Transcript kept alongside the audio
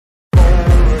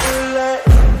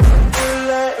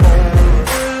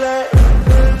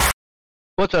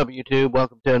What's up, YouTube?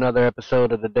 Welcome to another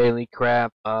episode of the Daily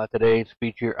Crap. Today's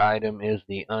feature item is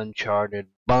the Uncharted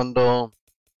bundle.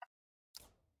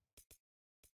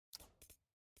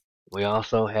 We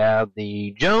also have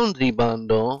the Jonesy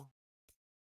bundle.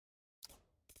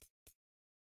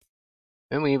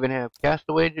 And we even have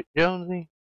Castaway Jonesy.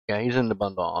 Yeah, he's in the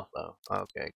bundle also.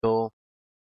 Okay, cool.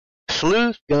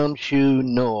 Sleuth Gumshoe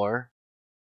Nor.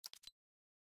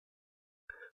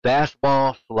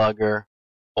 Fastball Slugger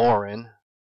Orin.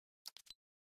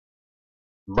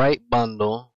 Bright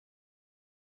Bundle.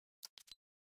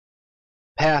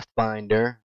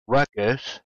 Pathfinder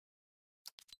Ruckus.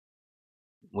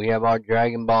 We have our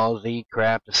Dragon Ball Z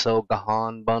crap, the Soul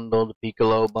Gohan bundle, the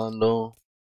Piccolo bundle,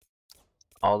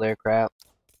 all their crap.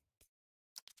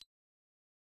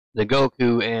 The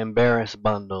Goku and Barris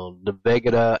bundle, the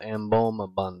Vegeta and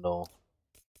Bulma bundle.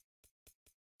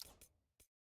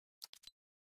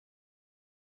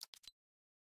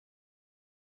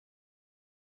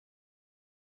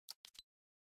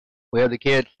 We have the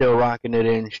kid still rocking it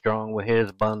in strong with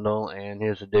his bundle and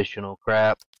his additional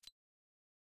crap.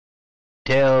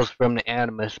 Tales from the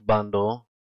Animus bundle.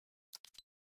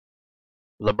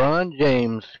 LeBron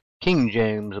James, King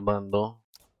James bundle.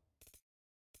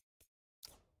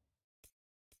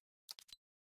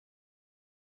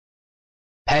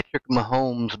 Patrick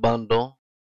Mahomes bundle.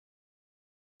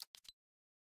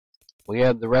 We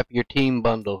have the Rep Your Team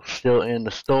bundle still in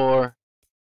the store.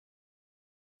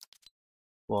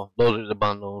 Well, those are the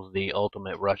bundles. The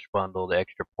Ultimate Rush bundle, the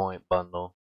Extra Point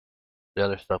bundle. The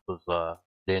other stuff was the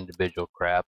individual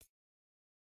crap.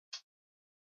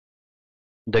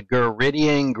 The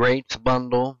Geridian Greats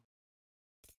bundle.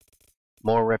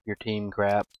 More Rep Your Team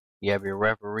crap. You have your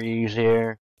referees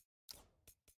here.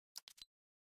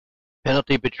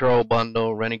 Penalty Patrol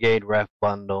bundle, Renegade Ref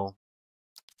bundle.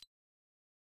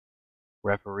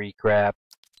 Referee crap.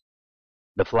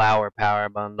 The Flower Power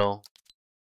bundle.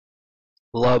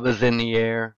 Love is in the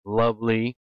Air,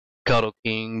 Lovely, Cuddle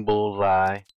King,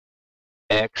 Bullseye,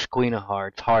 X, Queen of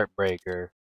Hearts,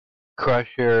 Heartbreaker,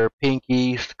 Crusher,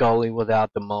 Pinky, Scully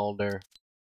without the Mulder.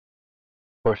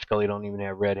 Of course, Scully don't even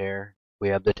have red hair. We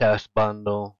have the Test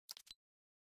bundle.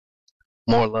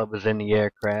 More Love is in the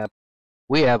Air crap.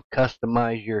 We have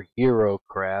Customize Your Hero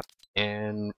crap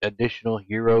and additional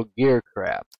Hero Gear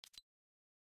crap.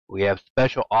 We have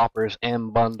special offers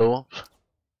and bundles.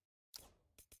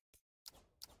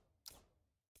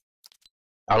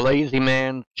 Our Lazy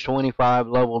Man 25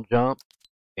 level jump,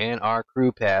 and our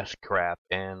Crew Pass crap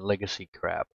and Legacy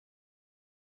crap.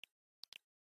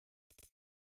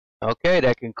 Okay,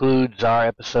 that concludes our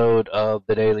episode of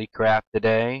the Daily Crap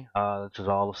today. This is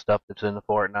all the stuff that's in the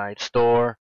Fortnite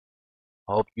Store.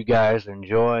 I hope you guys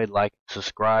enjoyed. Like and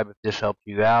subscribe if this helped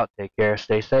you out. Take care.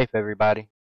 Stay safe, everybody.